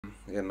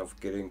Again, of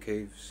Gilly And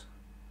Keeves.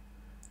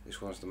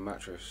 This one's the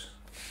Mattress.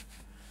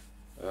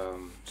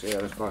 So yeah,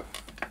 let's go.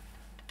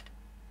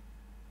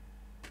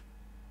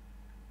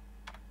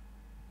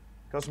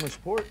 Customer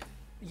support?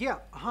 Yeah,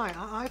 hi.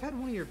 I've had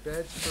one of your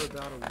beds for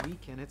about a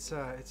week, and it's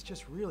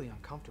just really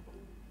uncomfortable.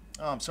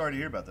 Oh, I'm sorry to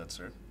hear about that,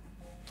 sir.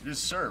 It is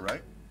sir,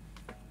 right?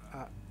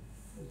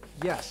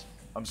 Yes.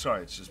 I'm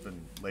sorry, it's just been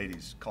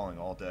ladies calling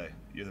all day.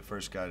 You're the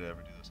first guy to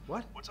ever do this.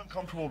 What? What's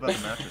uncomfortable about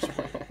the mattress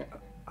for you?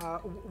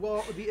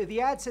 Well,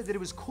 the ad said that it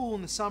was cool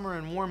in the summer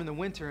and warm in the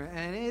winter,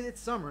 and it's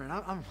summer, and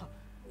I'm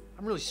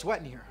really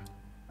sweating here.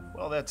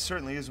 Well, that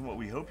certainly isn't what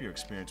we hope your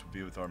experience would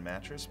be with our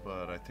mattress,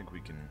 but I think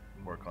we can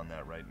work on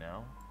that right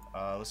now.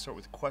 Let's start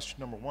with question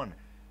number 1.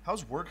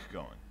 How's work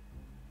going?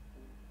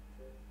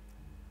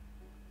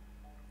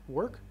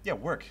 Work? Yeah,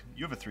 work.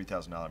 You have a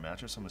 $3,000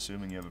 mattress. I'm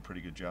assuming you have a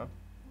pretty good job.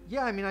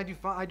 Yeah, I mean, I do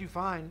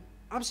fine.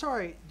 I'm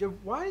sorry.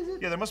 Why is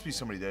it? Yeah, there must be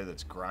somebody there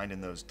that's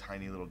grinding those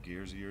tiny little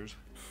gears of yours.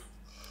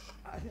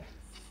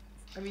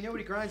 I mean,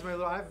 nobody grinds my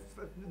little. I have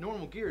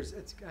normal gears.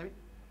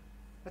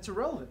 That's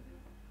irrelevant.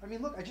 I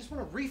mean, look, I just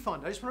want a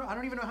refund. I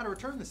don't even know how to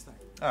return this thing.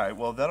 All right,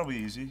 well, that'll be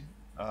easy.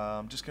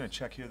 I'm just gonna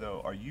check here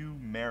though. Are you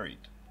married?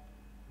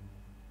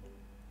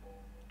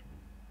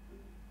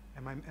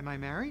 Am I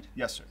married?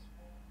 Yes, sir.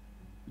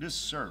 It is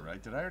sir,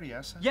 right? Did I already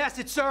ask that? Yes,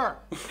 it's sir.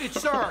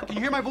 It's sir. Can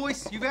you hear my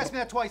voice? You've asked me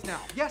that twice now.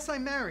 Yes,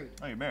 I'm married.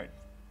 Oh, you're married.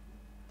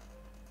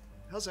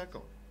 How's that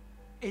going?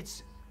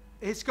 It's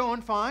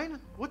going fine.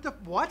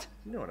 What?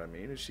 You know what I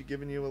mean. Is she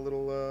giving you a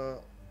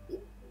little,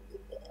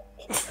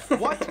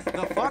 What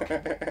the fuck?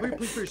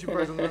 Please put your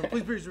supervisor on the phone.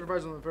 Please put your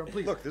supervisor on the phone,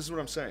 please. Look, this is what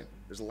I'm saying.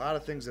 There's a lot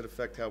of things that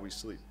affect how we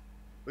sleep.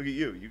 Look at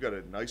you. You got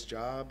a nice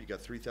job. You got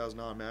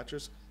 $3,000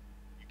 mattress.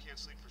 You can't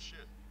sleep for shit.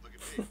 Look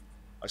at me.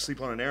 I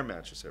sleep on an air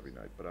mattress every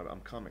night, but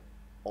I'm coming.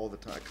 All the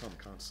time. I come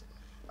constantly.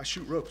 I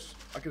shoot ropes.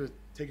 I could have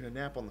taken a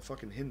nap on the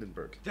fucking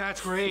Hindenburg. That's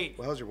great.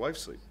 Well, how's your wife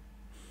sleep?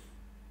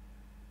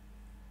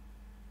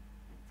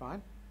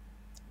 Fine.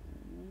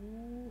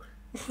 Ooh.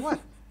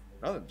 What?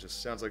 Nothing.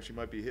 Just sounds like she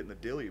might be hitting the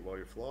dilly while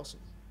you're flossing.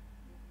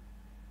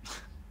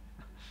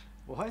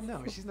 What?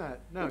 No, she's not.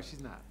 No,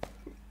 she's not.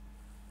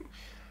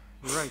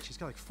 You're right. She's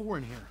got like 4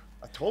 in here.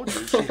 I told you.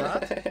 Is she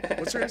hot?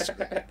 What's her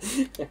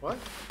Instagram? What?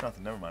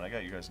 Nothing. Never mind. I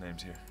got you guys'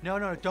 names here. No,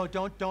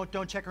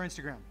 don't check her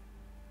Instagram.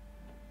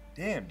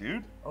 Damn,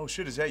 dude. Oh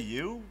shit. Is that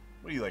you?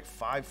 What are you, like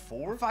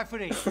 5'4"?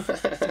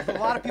 5'8". A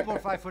lot of people are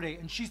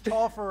 5'8", and she's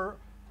tall for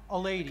a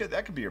lady.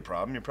 That could be your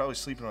problem. You're probably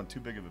sleeping on too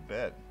big of a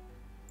bed.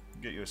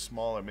 Get you a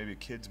smaller, maybe a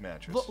kid's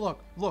mattress. Look.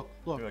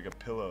 Maybe like a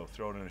pillow.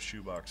 Throw it in a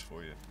shoebox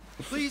for you.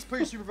 Please put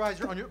your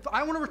supervisor on your.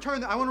 I want to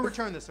return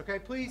this. Okay,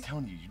 please. I'm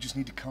telling you, you just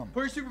need to come.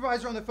 Put your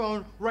supervisor on the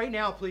phone right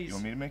now, please. You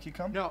want me to make you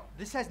come? No,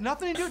 this has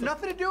nothing to do with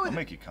I'll it.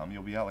 make you come.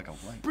 You'll be out like a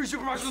light. Put your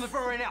supervisor on the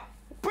phone right now.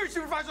 Put your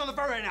supervisor on the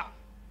phone right now.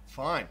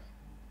 Fine.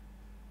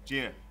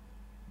 Gina, you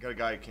got a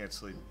guy who can't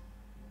sleep.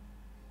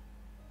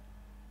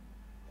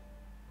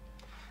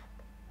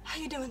 How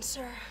you doing,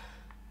 sir?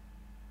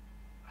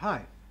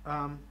 Hi.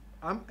 I'm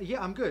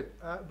good.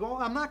 Well,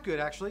 I'm not good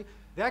actually.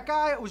 That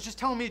guy was just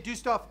telling me to do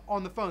stuff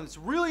on the phone. It's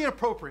really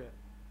inappropriate.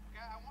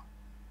 Okay, I want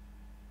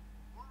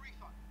a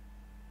refund.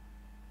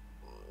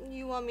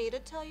 You want me to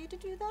tell you to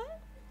do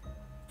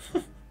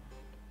that?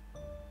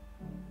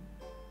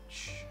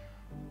 Shh.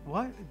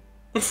 What?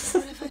 What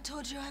if I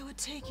told you I would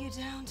take you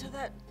down to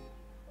that...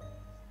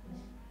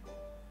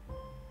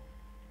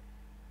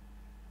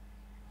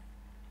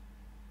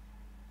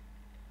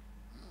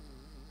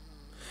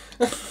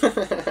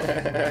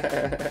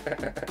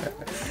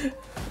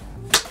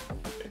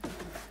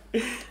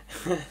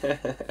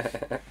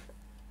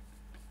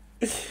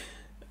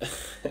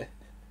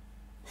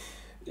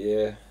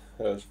 Yeah,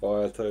 that was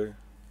fire too.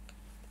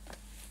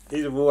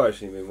 These have all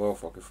actually been well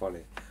fucking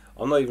funny.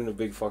 I'm not even a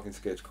big fucking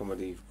sketch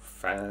comedy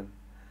fan,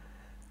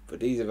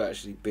 but these have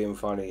actually been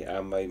funny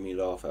and made me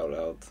laugh out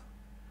loud.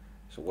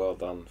 So well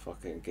done,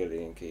 fucking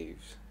Gilly And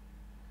Keeves.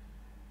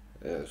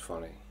 Yeah, it was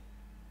funny.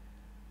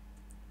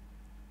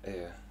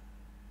 Yeah.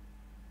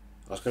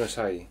 I was gonna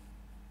say,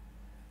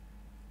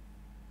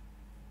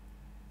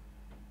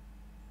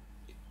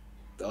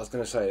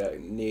 that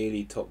it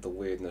nearly topped the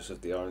weirdness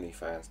of the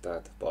OnlyFans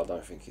dad, but I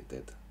don't think it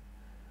did.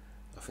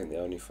 I think the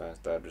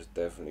OnlyFans dad was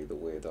definitely the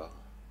weirder.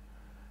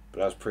 But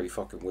that was pretty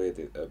fucking weird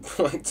at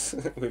points,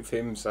 with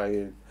him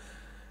saying,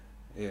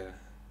 yeah,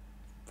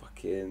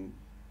 fucking,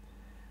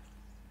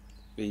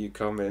 are you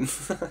coming?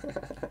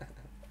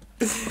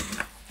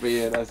 But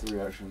yeah, that's the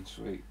reaction,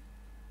 sweet.